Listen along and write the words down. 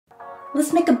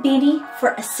Let's make a beanie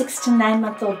for a 6 to 9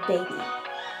 month old baby.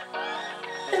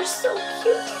 They're so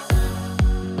cute.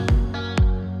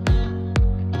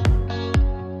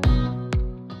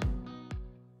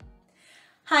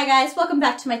 Hi guys, welcome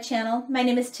back to my channel. My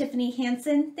name is Tiffany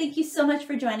Hansen. Thank you so much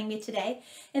for joining me today.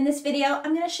 In this video,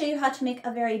 I'm going to show you how to make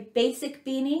a very basic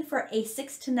beanie for a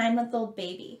 6 to 9 month old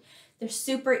baby. They're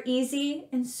super easy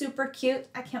and super cute.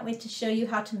 I can't wait to show you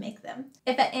how to make them.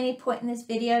 If at any point in this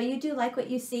video you do like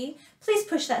what you see, please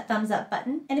push that thumbs up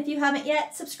button. And if you haven't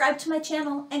yet, subscribe to my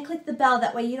channel and click the bell.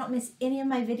 That way you don't miss any of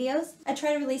my videos. I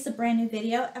try to release a brand new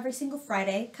video every single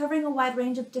Friday, covering a wide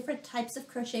range of different types of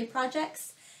crochet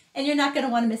projects. And you're not going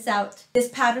to want to miss out. This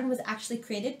pattern was actually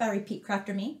created by Repeat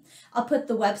Crafter Me. I'll put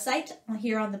the website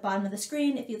here on the bottom of the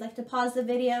screen. If you'd like to pause the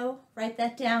video, write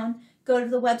that down, go to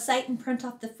the website and print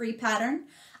off the free pattern.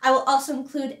 I will also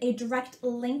include a direct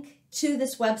link to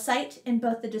this website in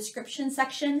both the description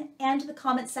section and the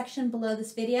comment section below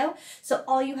this video. So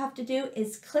all you have to do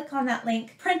is click on that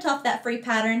link, print off that free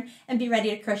pattern, and be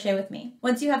ready to crochet with me.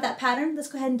 Once you have that pattern, let's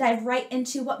go ahead and dive right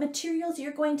into what materials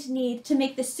you're going to need to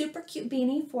make this super cute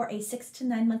beanie for a 6 to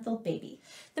 9 month old baby.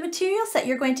 The materials that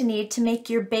you're going to need to make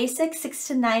your basic 6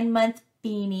 to 9 month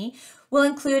beanie will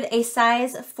include a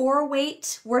size 4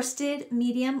 weight worsted,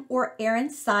 medium, or Aran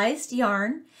sized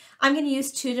yarn. I'm going to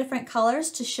use 2 different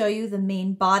colors to show you the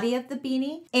main body of the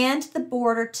beanie and the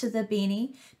border to the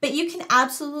beanie, but you can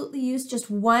absolutely use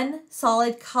just one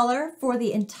solid color for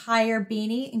the entire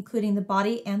beanie, including the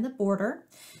body and the border.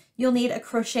 You'll need a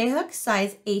crochet hook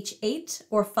size H8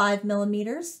 or 5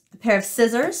 millimeters, a pair of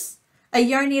scissors, a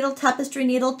yarn needle, tapestry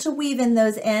needle to weave in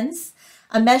those ends,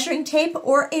 a measuring tape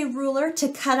or a ruler to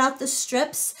cut out the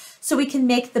strips so we can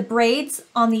make the braids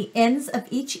on the ends of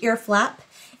each ear flap.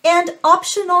 And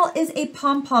optional is a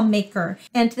pom-pom maker.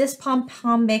 And this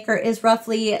pom-pom maker is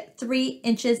roughly 3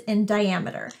 inches in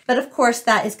diameter. But of course,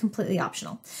 that is completely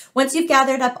optional. Once you've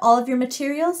gathered up all of your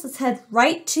materials, let's head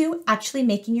right to actually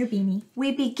making your beanie.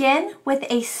 We begin with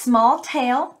a small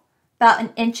tail, about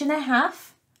 1.5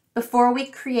 inches, before we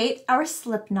create our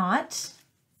slip knot.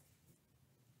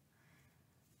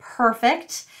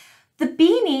 Perfect. The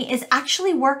beanie is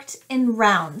actually worked in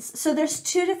rounds. So there's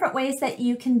 2 different ways that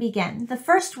you can begin. The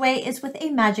first way is with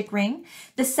a magic ring.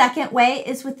 The second way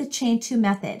is with the chain 2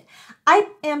 method. I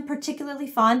am particularly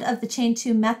fond of the chain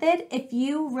 2 method. If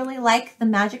you really like the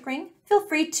magic ring, feel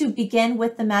free to begin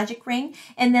with the magic ring,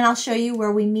 and then I'll show you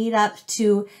where we meet up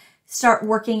to start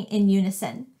working in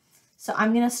unison. So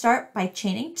I'm going to start by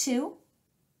chaining 2,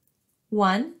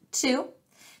 1, 2.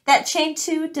 That chain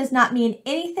 2 does not mean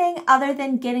anything other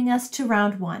than getting us to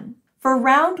round 1. For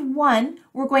round 1,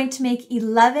 we're going to make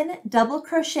 11 double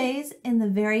crochets in the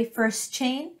very first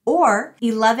chain or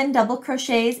 11 double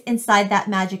crochets inside that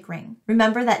magic ring.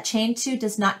 Remember that chain 2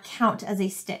 does not count as a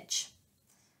stitch.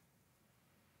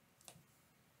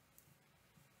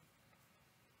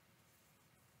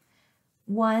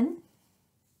 One,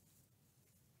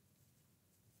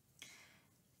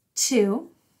 2,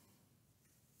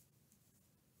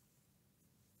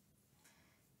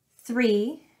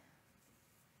 3,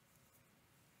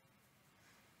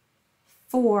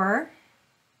 4,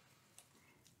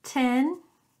 10,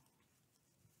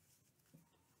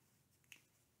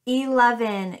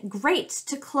 11. Great.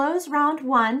 To close round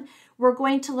 1, we're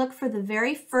going to look for the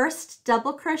very first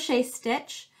double crochet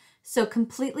stitch. So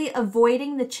completely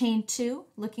avoiding the chain 2,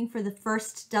 looking for the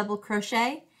first double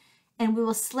crochet, and we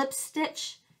will slip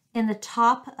stitch in the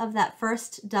top of that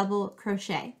first double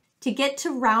crochet. To get to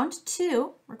round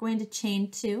 2, we're going to chain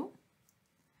 2,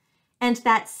 and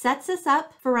that sets us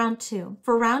up for round 2.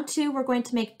 For round 2, we're going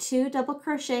to make 2 double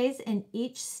crochets in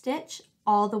each stitch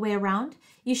all the way around.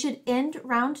 You should end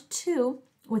round 2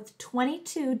 with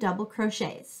 22 double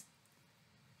crochets.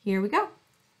 Here we go.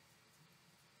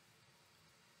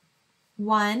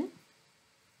 1,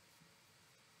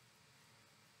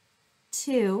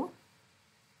 2,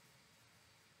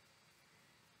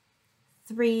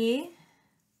 3,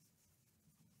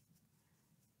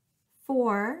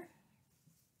 4,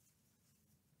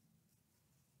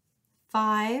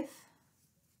 5,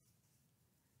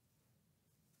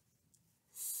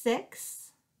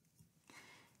 6,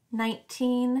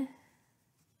 19,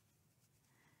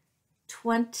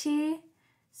 20.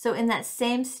 So in that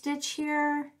same stitch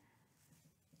here,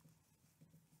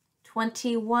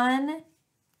 21,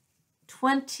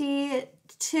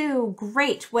 22.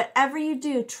 Great. Whatever you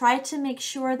do, try to make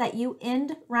sure that you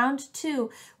end round 2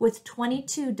 with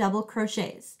 22 double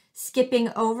crochets. Skipping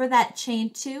over that chain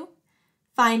 2,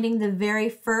 finding the very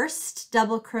first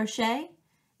double crochet,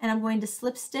 and I'm going to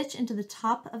slip stitch into the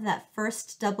top of that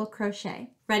first double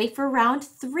crochet. Ready for round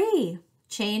 3.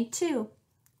 Chain 2,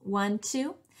 1,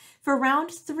 2. For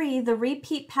round 3, the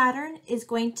repeat pattern is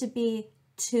going to be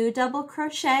 2 double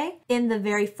crochet in the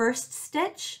very first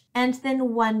stitch, and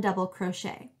then 1 double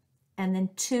crochet, and then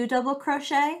 2 double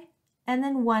crochet, and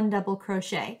then 1 double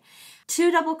crochet.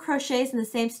 2 double crochets in the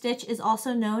same stitch is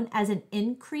also known as an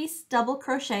increased double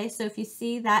crochet. So if you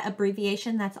see that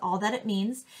abbreviation, that's all that it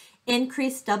means.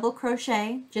 Increased double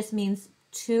crochet just means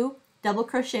 2 double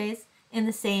crochets in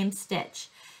the same stitch.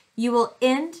 You will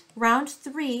end round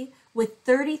 3 with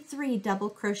 33 double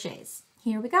crochets.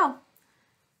 Here we go.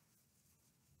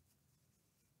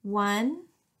 1,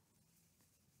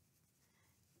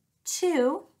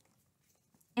 2,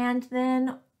 and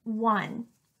then 1.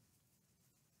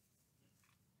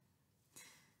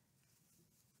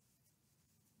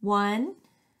 1,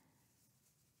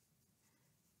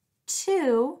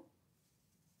 2,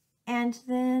 and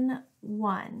then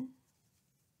 1.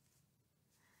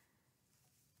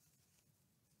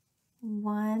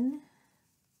 1,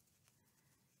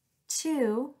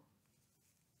 2,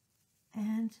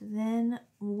 and then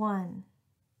 1.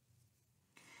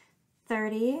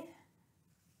 30,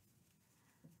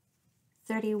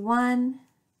 31,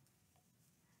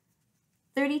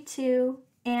 32,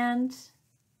 and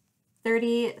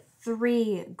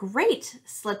 33. Great!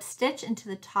 Slip stitch into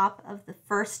the top of the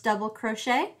first double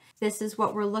crochet. This is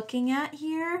what we're looking at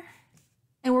here.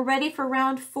 And we're ready for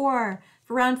round 4.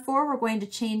 For round 4, we're going to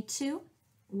chain 2,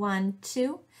 1,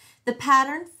 2. The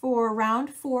pattern for round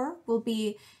 4 will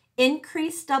be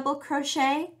increased double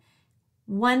crochet,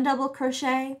 1 double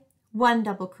crochet, 1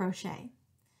 double crochet.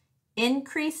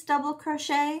 Increased double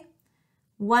crochet,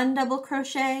 1 double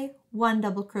crochet, 1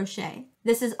 double crochet.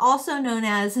 This is also known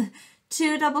as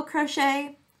 2 double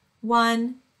crochet,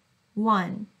 1,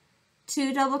 1.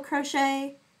 2 double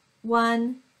crochet,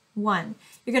 1, 1.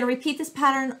 You're going to repeat this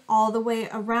pattern all the way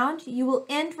around. You will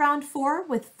end round 4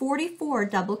 with 44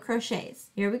 double crochets.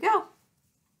 Here we go.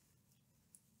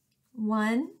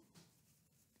 1,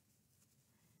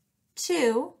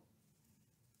 2,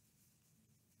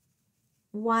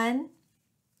 1,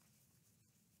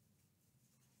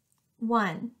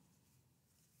 1,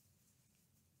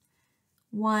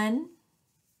 1,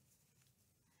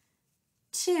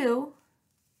 2,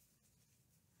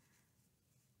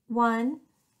 1,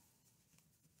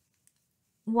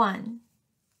 1,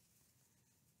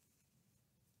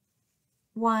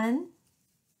 1,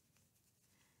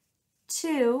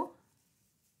 2,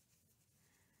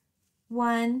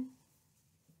 1,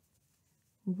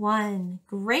 1.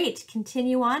 Great.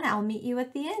 Continue on. I'll meet you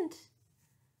at the end.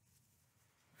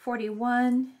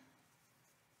 41,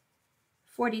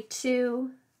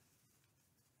 42,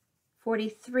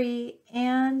 43,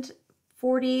 and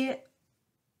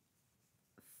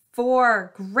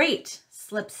 44. Great.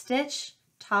 Slip stitch,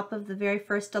 top of the very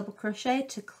first double crochet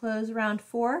to close round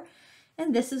 4.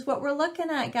 And this is what we're looking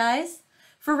at, guys.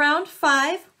 For round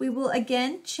 5, we will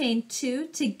again chain 2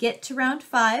 to get to round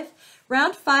 5.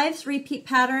 Round 5's repeat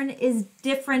pattern is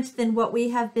different than what we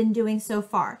have been doing so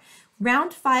far.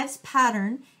 Round 5's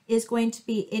pattern is going to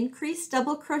be increased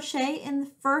double crochet in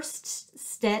the first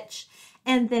stitch,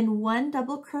 and then 1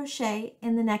 double crochet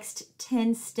in the next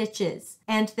 10 stitches,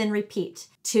 and then repeat.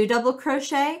 2 double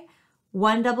crochet,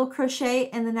 1 double crochet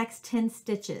in the next 10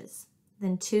 stitches,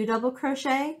 then 2 double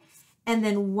crochet, and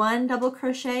then 1 double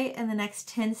crochet in the next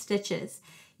 10 stitches.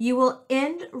 You will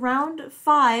end round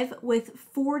 5 with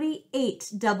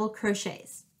 48 double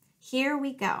crochets. Here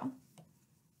we go.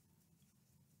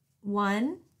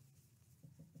 1,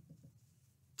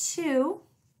 2,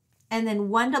 and then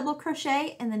 1 double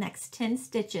crochet in the next 10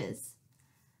 stitches.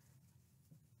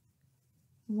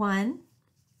 1,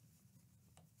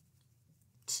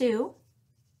 2,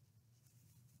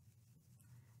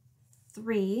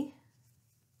 3,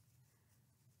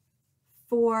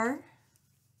 4,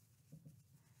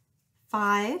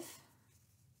 5,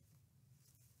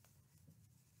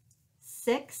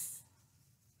 6,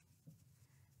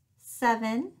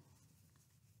 7,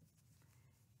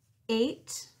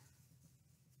 8,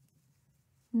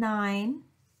 9,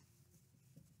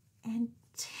 and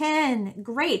 10.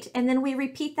 Great. And then we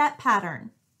repeat that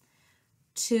pattern.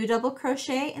 2 double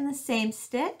crochet in the same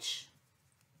stitch,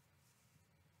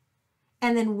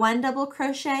 and then 1 double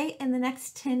crochet in the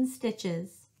next 10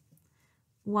 stitches.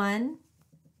 1,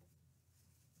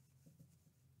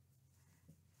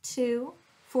 2,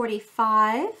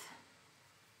 45,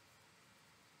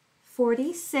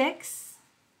 46,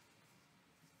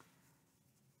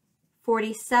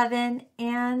 47,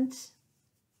 and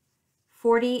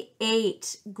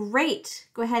 48. Great.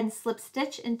 Go ahead and slip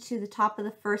stitch into the top of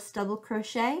the first double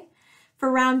crochet.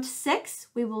 For round 6,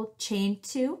 we will chain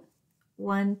 2,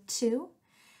 1, 2.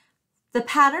 The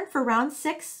pattern for round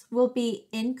 6 will be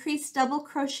increase double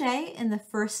crochet in the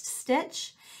first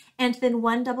stitch and then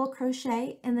 1 double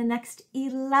crochet in the next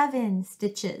 11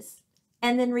 stitches,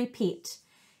 and then repeat.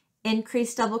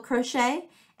 Increase double crochet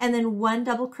and then 1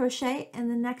 double crochet in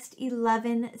the next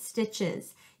 11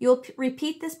 stitches. You'll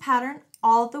repeat this pattern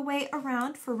all the way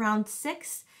around for round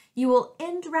 6. You will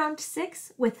end round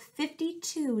 6 with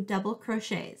 52 double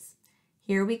crochets.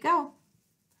 Here we go.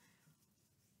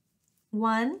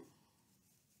 1,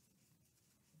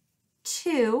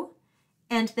 2,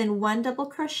 and then 1 double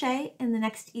crochet in the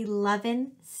next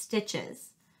 11 stitches.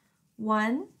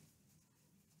 1,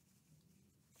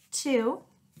 2,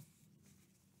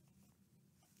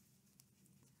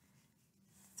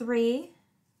 3,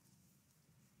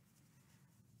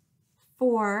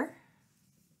 4,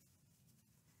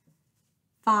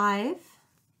 5,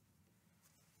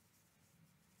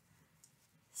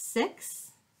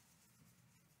 6,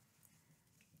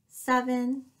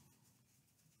 7,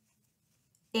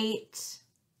 8,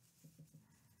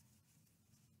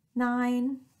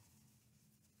 9,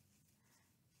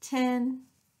 10,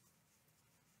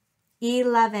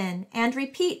 11, and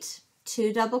repeat.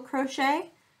 2 double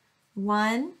crochet,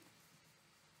 1,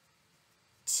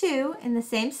 2 in the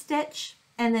same stitch,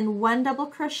 and then 1 double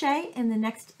crochet in the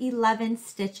next 11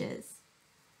 stitches.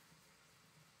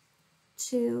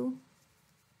 2,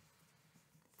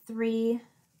 3,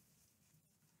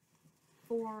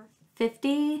 4,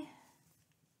 50,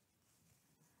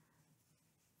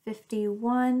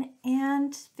 51,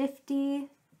 and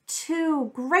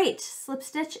 52. Great! Slip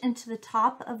stitch into the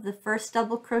top of the first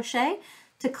double crochet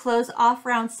to close off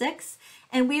round 6,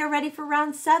 and we are ready for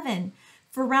round 7.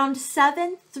 For round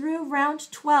 7 through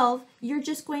round 12, you're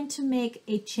just going to make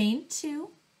a chain 2,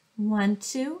 1,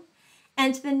 2,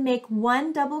 and then make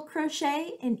 1 double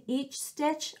crochet in each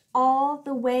stitch all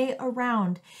the way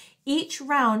around. Each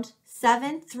round,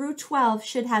 7 through 12,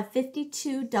 should have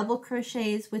 52 double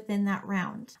crochets within that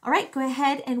round. All right, go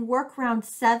ahead and work round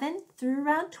 7 through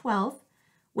round 12,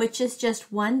 which is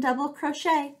just 1 double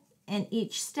crochet in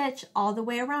each stitch all the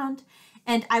way around.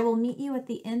 And I will meet you at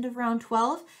the end of round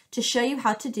 12 to show you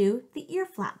how to do the ear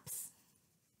flaps.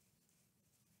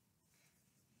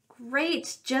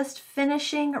 Great, just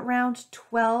finishing round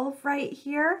 12 right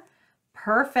here.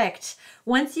 Perfect.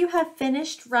 Once you have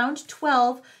finished round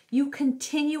 12, you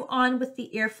continue on with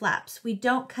the ear flaps. We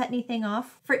don't cut anything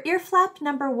off. For ear flap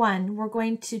number 1, we're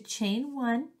going to chain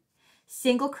 1,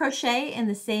 single crochet in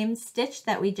the same stitch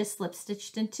that we just slip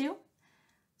stitched into.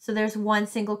 So there's 1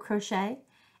 single crochet.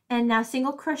 And now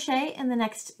single crochet in the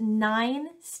next 9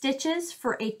 stitches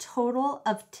for a total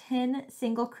of 10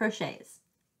 single crochets.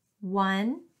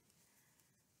 1,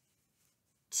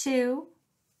 2,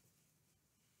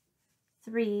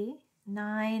 3,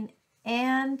 9,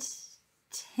 and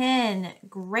 10.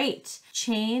 Great.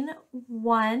 Chain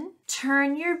 1,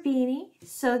 turn your beanie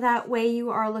so that way you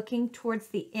are looking towards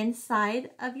the inside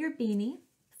of your beanie.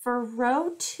 For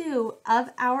row 2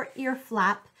 of our ear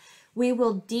flap, we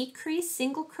will decrease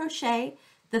single crochet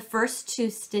the first 2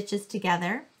 stitches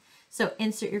together. So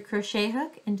insert your crochet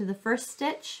hook into the first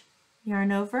stitch,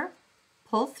 yarn over,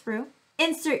 pull through.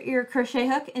 Insert your crochet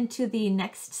hook into the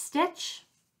next stitch,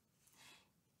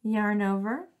 yarn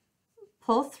over,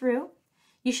 pull through.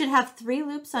 You should have 3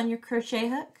 loops on your crochet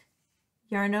hook,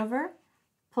 yarn over,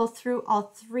 pull through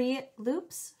all 3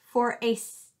 loops for a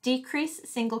decrease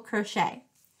single crochet.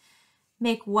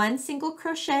 Make 1 single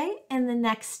crochet in the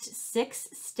next 6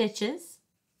 stitches.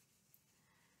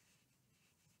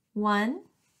 1,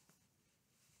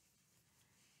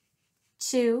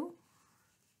 2,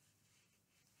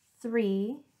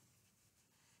 3,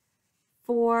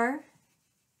 4,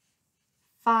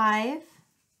 5,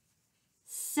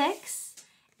 6,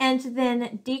 and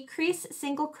then decrease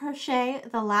single crochet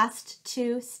the last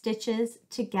 2 stitches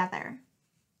together.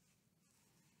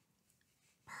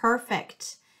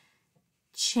 Perfect.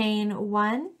 Chain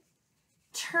 1,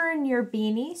 turn your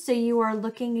beanie so you are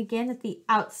looking again at the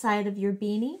outside of your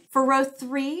beanie. For row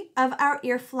 3 of our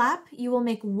ear flap, you will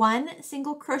make 1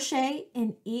 single crochet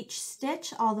in each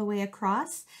stitch all the way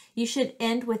across. You should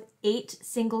end with 8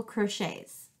 single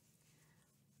crochets.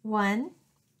 1,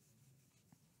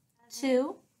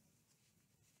 2,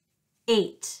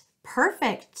 8.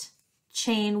 Perfect.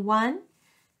 Chain 1,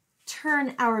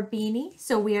 turn our beanie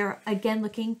so we are again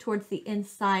looking towards the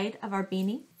inside of our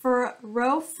beanie. For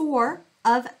row 4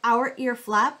 of our ear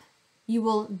flap, you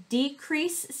will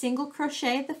decrease single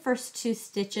crochet the first 2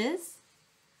 stitches,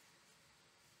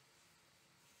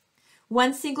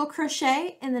 1 single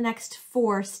crochet in the next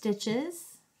 4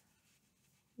 stitches,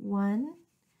 1,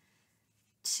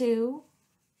 2,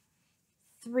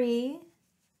 3,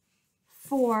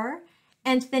 4,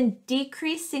 and then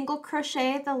decrease single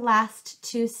crochet the last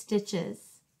 2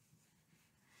 stitches.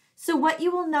 So what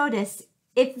you will notice,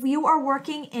 if you are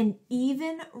working an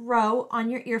even row on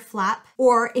your ear flap,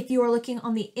 or if you are looking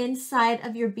on the inside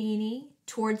of your beanie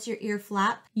towards your ear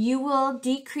flap, you will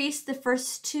decrease the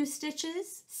first 2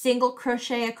 stitches, single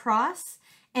crochet across,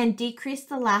 and decrease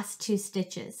the last 2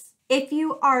 stitches. If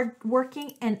you are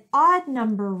working an odd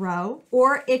number row,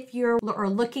 or if you're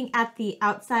looking at the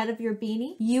outside of your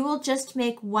beanie, you will just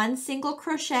make 1 single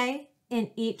crochet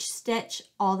in each stitch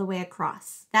all the way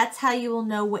across. That's how you will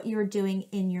know what you're doing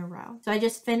in your row. So I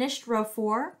just finished row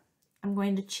 4. I'm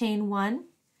going to chain 1,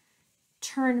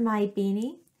 turn my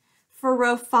beanie. For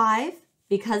row 5,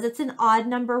 because it's an odd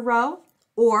number row,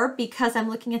 or because I'm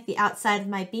looking at the outside of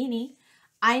my beanie,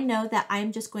 I know that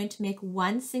I'm just going to make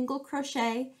 1 single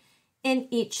crochet in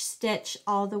each stitch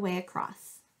all the way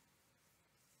across.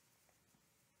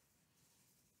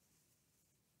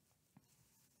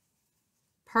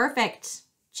 Perfect.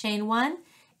 Chain 1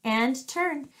 and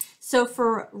turn. So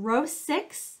for row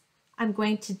 6, I'm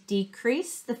going to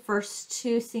decrease the first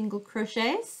 2 single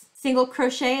crochets, single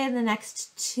crochet in the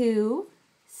next 2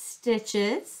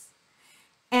 stitches,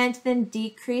 and then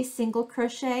decrease single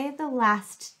crochet the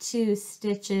last 2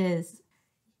 stitches.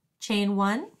 Chain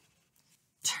 1,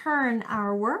 turn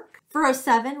our work. For row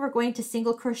 7, we're going to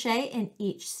single crochet in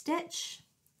each stitch.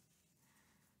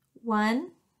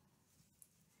 1,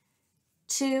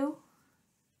 2,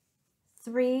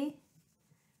 3,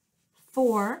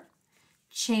 4,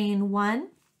 chain 1,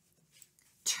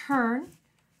 turn.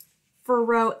 For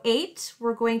row 8,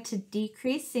 we're going to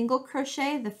decrease single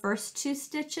crochet the first 2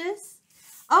 stitches.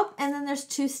 Oh, and then there's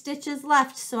 2 stitches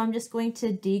left, so I'm just going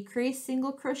to decrease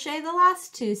single crochet the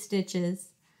last 2 stitches.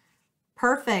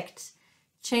 Perfect.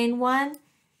 Chain 1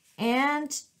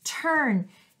 and turn.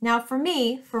 Now for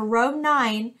me, for row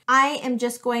 9, I am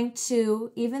just going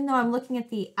to, even though I'm looking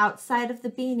at the outside of the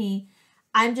beanie,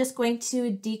 I'm just going to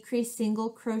decrease single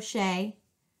crochet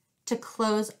to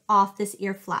close off this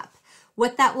ear flap.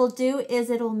 What that will do is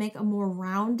it'll make a more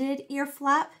rounded ear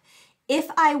flap. If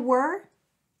I were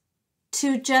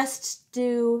to just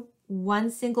do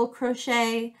 1 single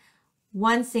crochet,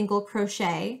 1 single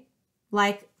crochet,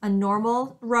 like a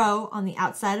normal row on the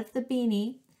outside of the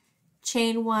beanie,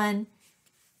 chain 1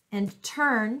 and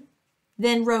turn,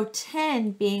 then row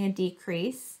 10 being a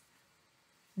decrease,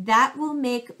 that will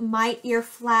make my ear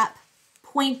flap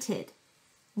pointed,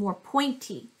 more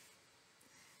pointy.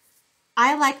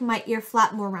 I like my ear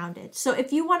flap more rounded. So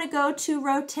if you want to go to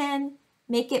row 10,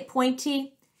 make it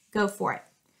pointy, go for it.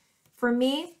 For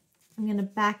me, I'm going to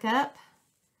back up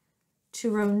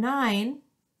to row 9,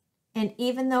 and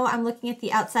even though I'm looking at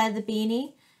the outside of the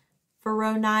beanie, for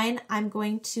row 9, I'm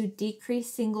going to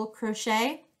decrease single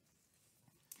crochet,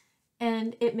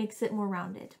 and it makes it more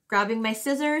rounded. Grabbing my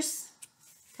scissors,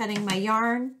 cutting my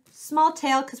yarn, small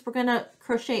tail because we're going to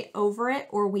crochet over it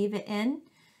or weave it in.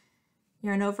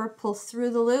 Yarn over, pull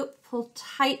through the loop, pull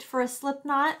tight for a slip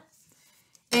knot,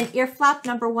 and ear flap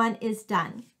number 1 is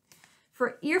done.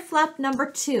 For ear flap number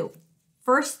 2,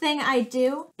 first thing I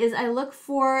do is I look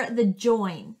for the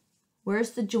join.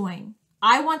 Where's the join?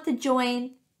 I want the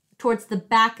join towards the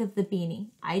back of the beanie.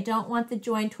 I don't want the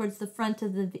join towards the front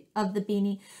of the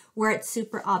beanie where it's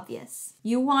super obvious.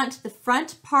 You want the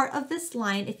front part of this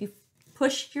line, if you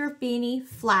push your beanie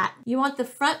flat, you want the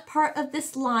front part of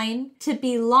this line to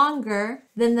be longer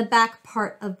than the back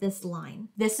part of this line.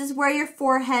 This is where your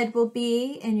forehead will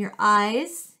be and your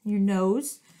eyes, your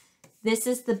nose. This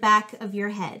is the back of your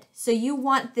head. So you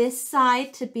want this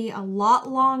side to be a lot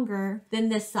longer than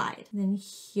this side. And then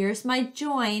here's my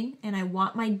join, and I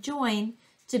want my join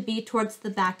to be towards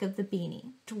the back of the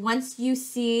beanie. Once you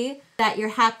see that you're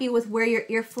happy with where your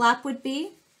ear flap would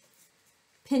be,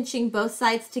 pinching both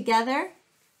sides together,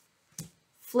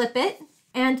 flip it,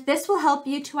 and this will help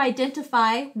you to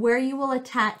identify where you will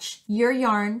attach your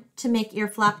yarn to make ear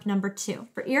flap number 2.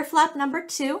 For ear flap number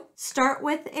 2, start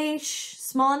with a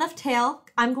small enough tail.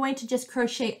 I'm going to just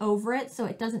crochet over it so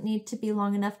it doesn't need to be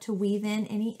long enough to weave in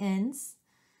any ends.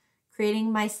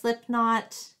 Creating my slip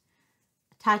knot,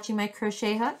 attaching my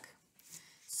crochet hook.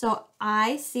 So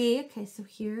I see, okay, so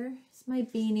here's my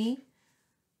beanie.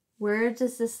 Where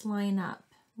does this line up?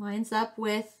 Lines up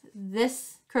with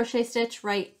this crochet stitch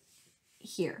right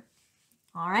here.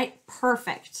 All right,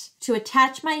 perfect. To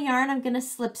attach my yarn, I'm going to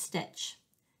slip stitch.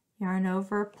 Yarn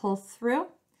over, pull through,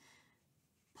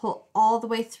 pull all the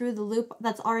way through the loop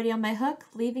that's already on my hook,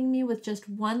 leaving me with just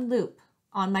 1 loop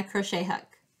on my crochet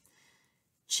hook.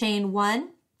 Chain 1,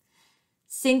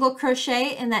 single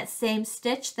crochet in that same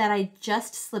stitch that I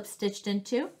just slip stitched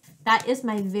into. That is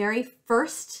my very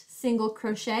first single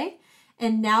crochet.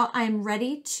 And now I'm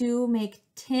ready to make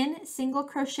 10 single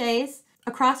crochets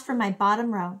across from my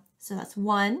bottom row. So that's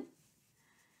 1,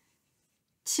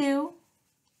 2,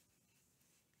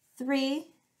 3,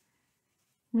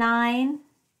 9,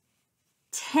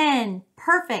 10.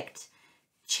 Perfect.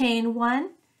 Chain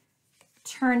 1,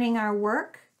 turning our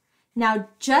work. Now,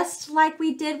 just like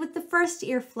we did with the first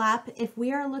ear flap, if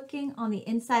we are looking on the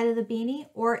inside of the beanie,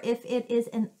 or if it is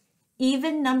an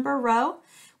even number row,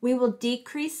 we will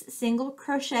decrease single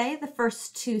crochet the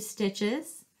first 2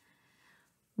 stitches,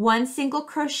 1 single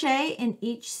crochet in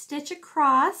each stitch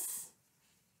across,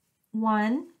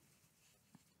 1,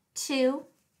 2,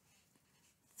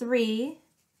 3,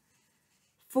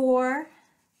 4,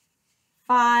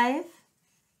 5,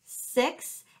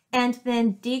 6, and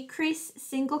then decrease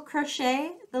single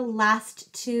crochet the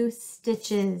last 2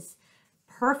 stitches.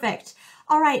 Perfect.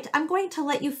 All right, I'm going to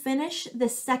let you finish the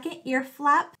second ear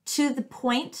flap to the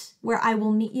point where I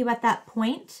will meet you at that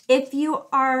point. If you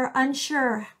are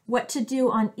unsure what to do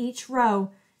on each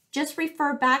row, just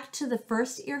refer back to the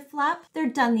first ear flap. They're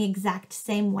done the exact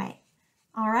same way.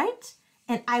 All right,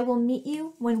 and I will meet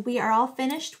you when we are all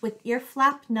finished with ear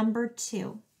flap number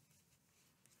 2.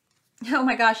 Oh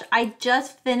my gosh, I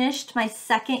just finished my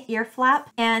second ear flap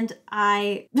and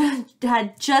I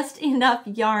had just enough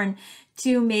yarn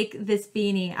to make this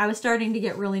beanie. I was starting to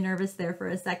get really nervous there for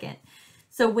a second.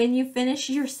 So when you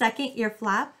finish your second ear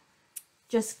flap,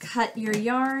 just cut your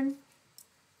yarn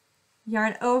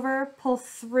over, pull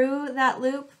through that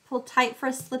loop, pull tight for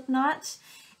a slip knot,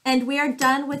 and we are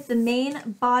done with the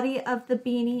main body of the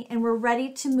beanie and we're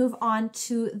ready to move on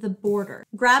to the border.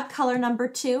 Grab color number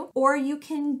 2, or you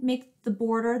can make the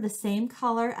border the same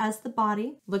color as the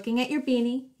body. Looking at your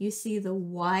beanie, you see the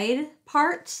wide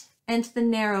part and the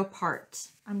narrow part.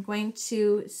 I'm going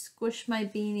to squish my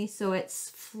beanie so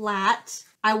it's flat.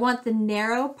 I want the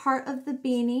narrow part of the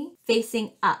beanie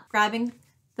facing up, grabbing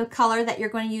the color that you're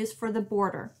going to use for the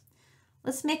border.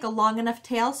 Let's make a long enough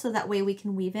tail so that way we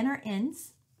can weave in our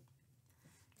ends.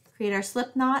 Create our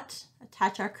slip knot,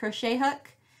 attach our crochet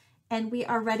hook, and we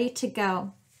are ready to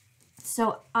go.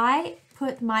 So I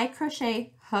put my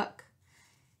crochet hook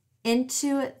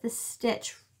into the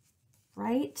stitch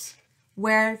right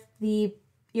where the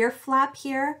ear flap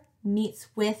here meets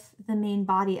with the main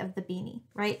body of the beanie,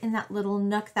 right in that little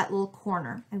nook, that little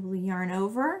corner. I will yarn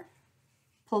over,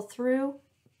 pull through,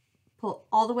 pull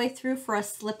all the way through for a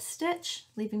slip stitch,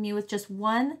 leaving me with just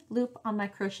 1 loop on my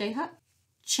crochet hook.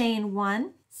 Chain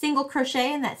 1, single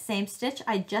crochet in that same stitch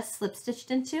I just slip stitched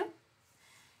into.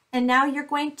 And now you're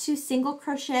going to single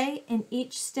crochet in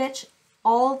each stitch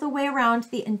all the way around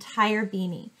the entire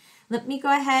beanie. Let me go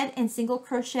ahead and single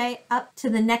crochet up to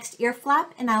the next ear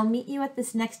flap, and I'll meet you at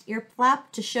this next ear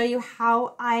flap to show you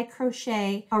how I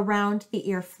crochet around the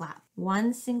ear flap.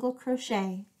 1 single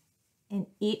crochet in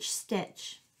each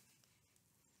stitch.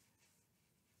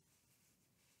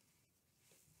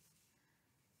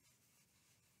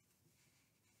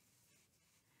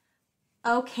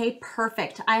 Okay,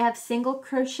 perfect. I have single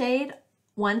crocheted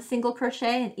 1 single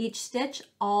crochet in each stitch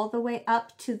all the way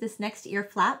up to this next ear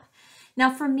flap. Now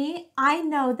for me, I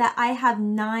know that I have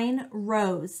 9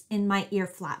 rows in my ear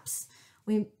flaps.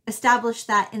 We established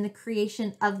that in the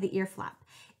creation of the ear flap.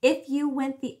 If you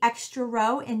went the extra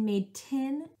row and made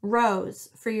 10 rows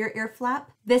for your ear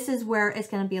flap, this is where it's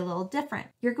going to be a little different.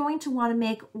 You're going to want to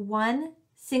make 1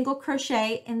 single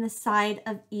crochet in the side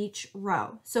of each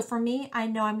row. So for me, I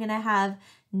know I'm going to have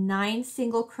 9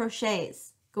 single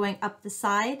crochets going up the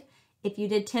side. If you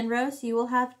did 10 rows, you will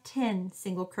have 10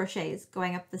 single crochets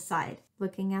going up the side.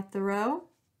 Looking at the row,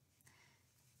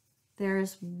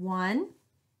 there's 1,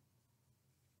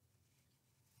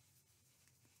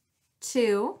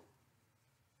 2,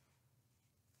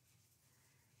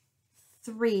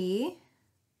 3,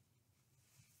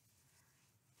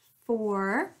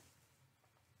 4,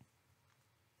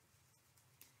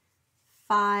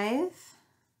 5,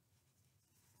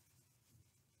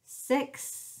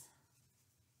 6,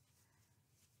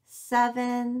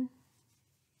 7,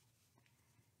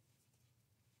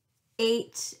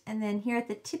 8, and then here at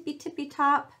the tippy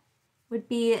top would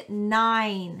be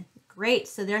 9. Great,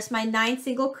 so there's my 9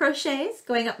 single crochets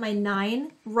going up my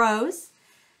 9 rows.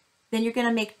 Then you're going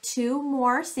to make 2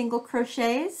 more single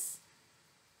crochets.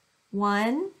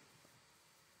 1,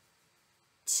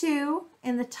 2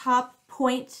 in the top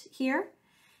point here.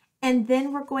 And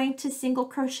then we're going to single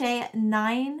crochet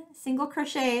 9 single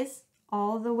crochets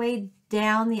all the way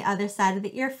down the other side of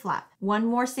the ear flap. 1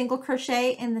 more single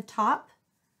crochet in the top.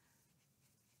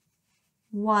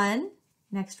 1,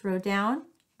 next row down.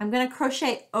 I'm going to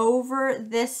crochet over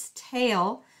this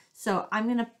tail. So I'm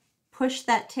going to push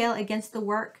that tail against the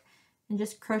work and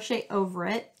just crochet over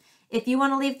it. If you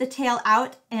want to leave the tail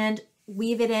out and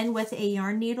weave it in with a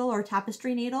yarn needle or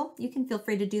tapestry needle, you can feel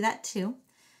free to do that too.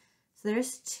 So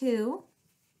there's 2,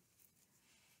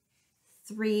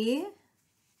 3,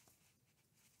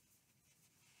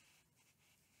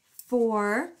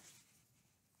 4,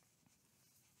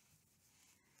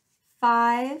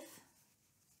 5,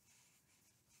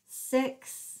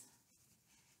 6,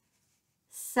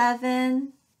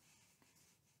 7,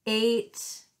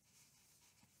 8,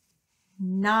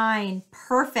 9.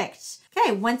 Perfect.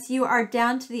 Okay, once you are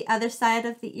down to the other side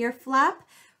of the ear flap,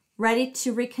 ready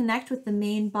to reconnect with the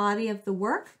main body of the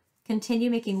work, continue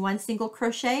making 1 single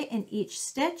crochet in each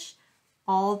stitch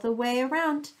all the way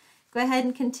around. Go ahead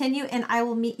and continue, and I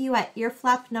will meet you at ear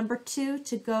flap number 2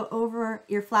 to go over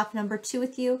ear flap number 2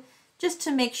 with you, just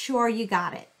to make sure you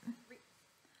got it.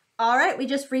 All right, we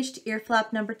just reached ear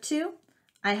flap number 2.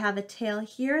 I have a tail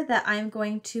here that I'm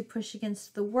going to push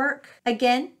against the work.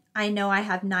 Again, I know I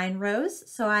have 9 rows,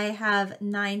 so I have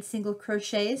 9 single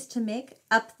crochets to make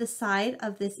up the side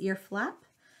of this ear flap.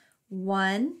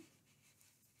 1,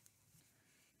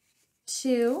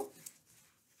 2,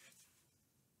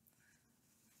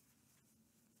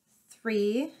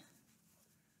 3,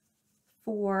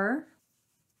 4,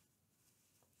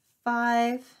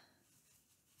 5,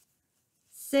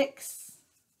 6,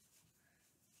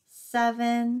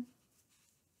 7,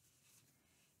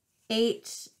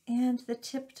 8, and the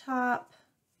tip top,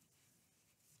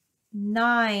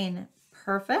 9.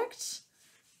 Perfect.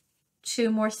 2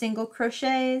 more single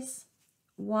crochets,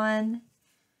 1,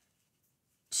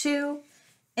 2,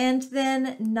 and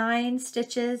then 9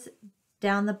 stitches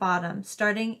down the bottom,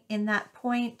 starting in that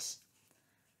point.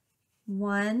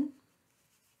 1,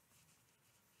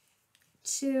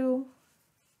 2,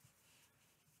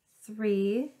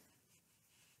 3,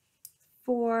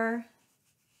 4,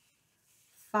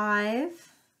 5,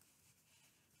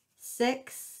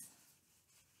 6,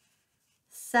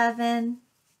 7,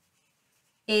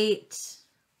 8,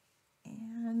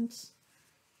 and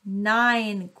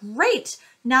 9. Great!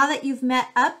 Now that you've met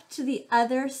up to the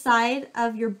other side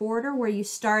of your border where you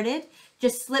started,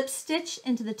 just slip stitch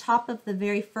into the top of the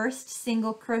very first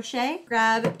single crochet.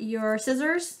 Grab your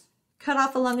scissors, cut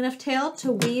off a long enough tail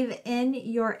to weave in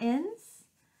your ends,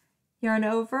 yarn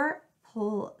over,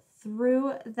 pull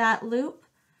through that loop,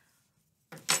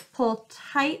 pull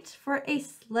tight for a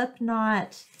slip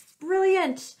knot.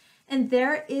 Brilliant! And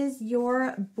there is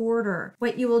your border.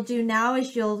 What you will do now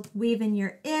is you'll weave in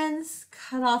your ends,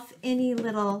 cut off any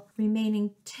little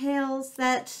remaining tails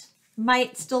that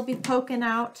might still be poking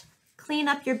out, clean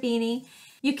up your beanie.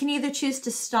 You can either choose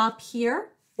to stop here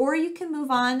or you can move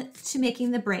on to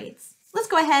making the braids. Let's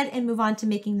go ahead and move on to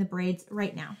making the braids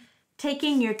right now.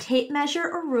 Taking your tape measure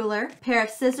or ruler, pair of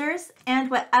scissors, and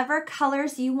whatever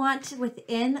colors you want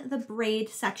within the braid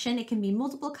section. It can be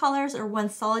multiple colors or one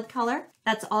solid color.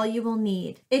 That's all you will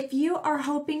need. If you are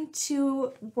hoping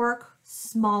to work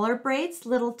smaller braids,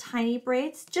 little tiny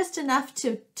braids, just enough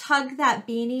to tug that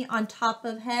beanie on top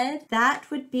of head, that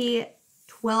would be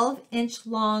 12-inch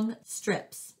long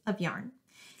strips of yarn.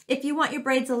 If you want your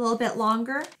braids a little bit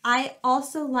longer, I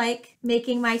also like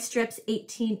making my strips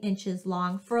 18 inches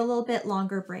long for a little bit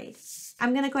longer braid.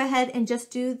 I'm going to go ahead and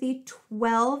just do the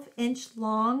 12-inch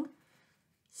long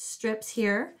strips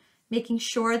here, making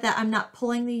sure that I'm not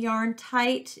pulling the yarn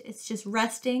tight. It's just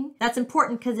resting. That's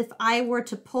important because if I were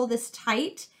to pull this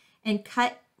tight and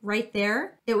cut right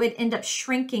there, it would end up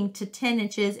shrinking to 10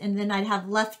 inches and then I'd have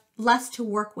less to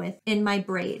work with in my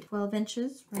braid. 12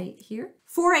 inches right here.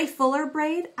 For a fuller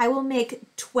braid, I will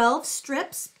make 12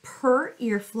 strips per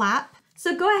ear flap.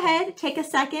 So go ahead, take a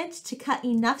second to cut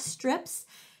enough strips.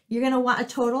 You're gonna want a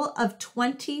total of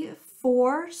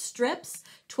 24 strips,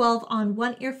 12 on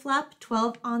one ear flap,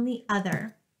 12 on the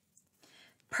other.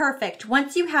 Perfect.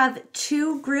 Once you have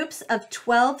 2 groups of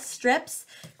 12 strips,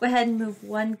 go ahead and move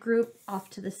one group off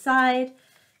to the side.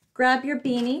 Grab your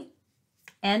beanie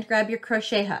and grab your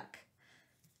crochet hook.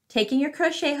 Taking your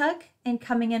crochet hook and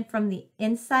coming in from the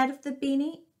inside of the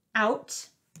beanie out,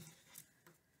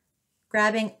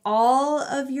 grabbing all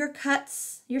of your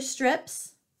cuts, your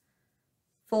strips,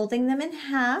 folding them in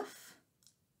half,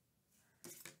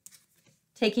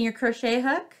 taking your crochet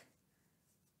hook,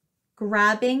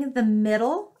 grabbing the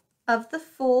middle of the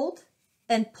fold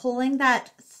and pulling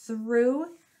that through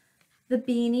the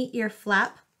beanie ear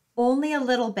flap, only a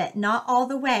little bit, not all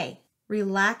the way.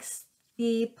 Relax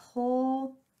the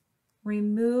pull.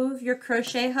 Remove your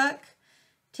crochet hook,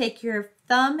 take your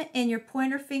thumb and your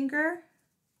pointer finger,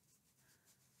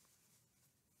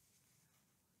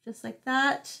 just like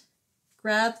that,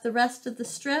 grab the rest of the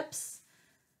strips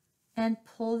and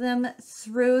pull them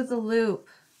through the loop.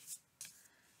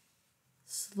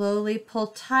 Slowly pull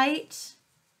tight.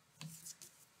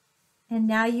 And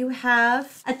now you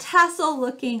have a tassel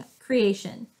looking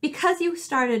creation. Because you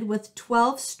started with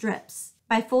 12 strips,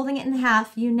 by folding it in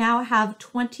half, you now have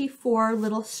 24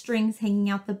 little strings hanging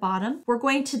out the bottom. We're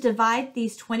going to divide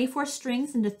these 24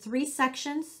 strings into 3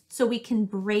 sections so we can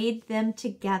braid them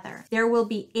together. There will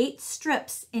be 8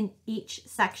 strips in each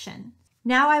section.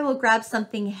 Now I will grab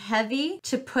something heavy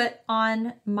to put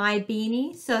on my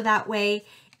beanie so that way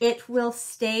it will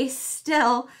stay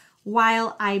still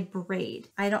while I braid.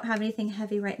 I don't have anything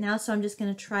heavy right now, so I'm just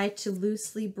going to try to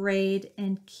loosely braid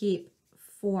and keep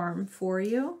form for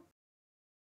you.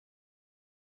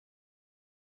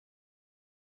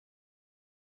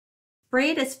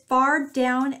 Braid as far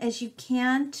down as you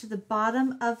can to the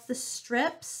bottom of the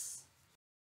strips.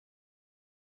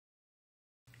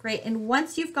 Great, and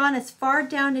once you've gone as far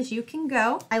down as you can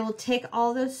go, I will take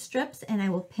all those strips and I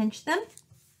will pinch them.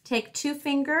 Take 2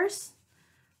 fingers,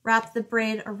 wrap the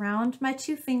braid around my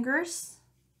 2 fingers,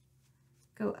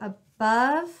 go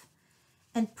above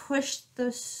and push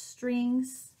those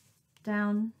strings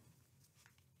down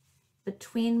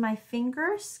between my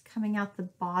fingers, coming out the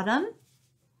bottom.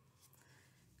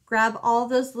 Grab all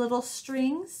those little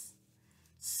strings,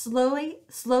 slowly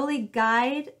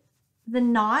guide the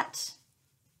knot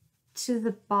to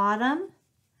the bottom.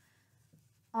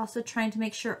 Also trying to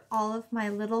make sure all of my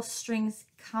little strings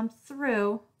come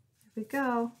through. Here we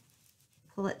go.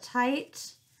 Pull it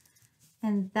tight.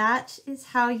 And that is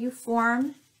how you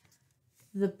form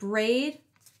the braid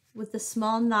with the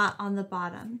small knot on the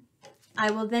bottom.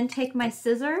 I will then take my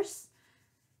scissors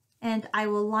and I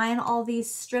will line all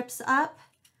these strips up,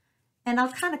 and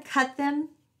I'll kind of cut them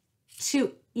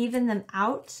to even them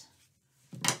out,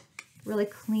 really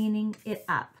cleaning it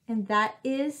up. And that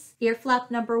is ear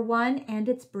flap number 1 and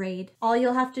its braid. All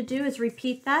you'll have to do is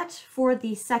repeat that for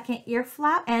the second ear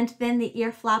flap, and then the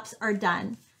ear flaps are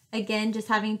done. Again, just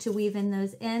having to weave in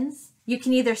those ends. You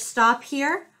can either stop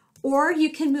here, or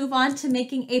you can move on to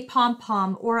making a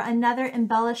pom-pom or another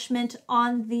embellishment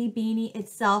on the beanie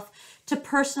itself to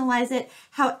personalize it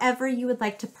however you would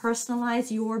like to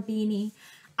personalize your beanie.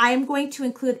 I am going to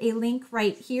include a link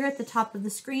right here at the top of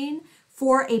the screen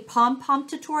for a pom-pom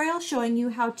tutorial showing you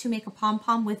how to make a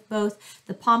pom-pom with both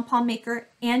the pom-pom maker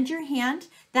and your hand.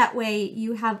 That way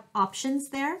you have options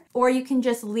there, or you can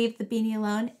just leave the beanie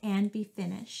alone and be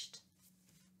finished.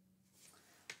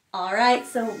 All right,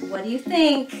 so what do you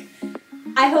think?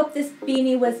 I hope this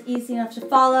beanie was easy enough to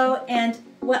follow, and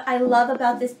what I love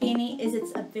about this beanie is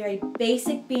it's a very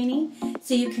basic beanie,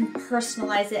 so you can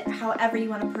personalize it however you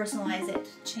want to personalize it,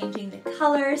 changing the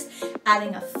colors,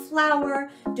 adding a flower,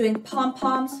 doing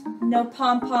pom-poms, no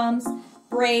pom-poms,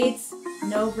 braids,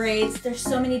 no braids. There's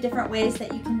so many different ways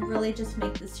that you can really just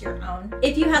make this your own.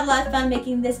 If you had a lot of fun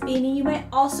making this beanie, you might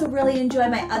also really enjoy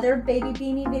my other baby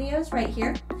beanie videos right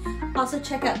here. Also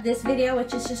check out this video,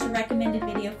 which is just a recommended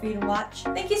video for you to watch.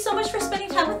 Thank you so much for spending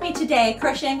time with me today,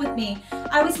 crocheting with me.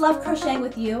 I always love crocheting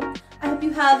with you. I hope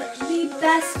you have the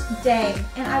best day,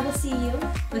 and I will see you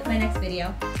with my next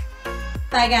video.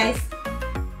 Bye guys.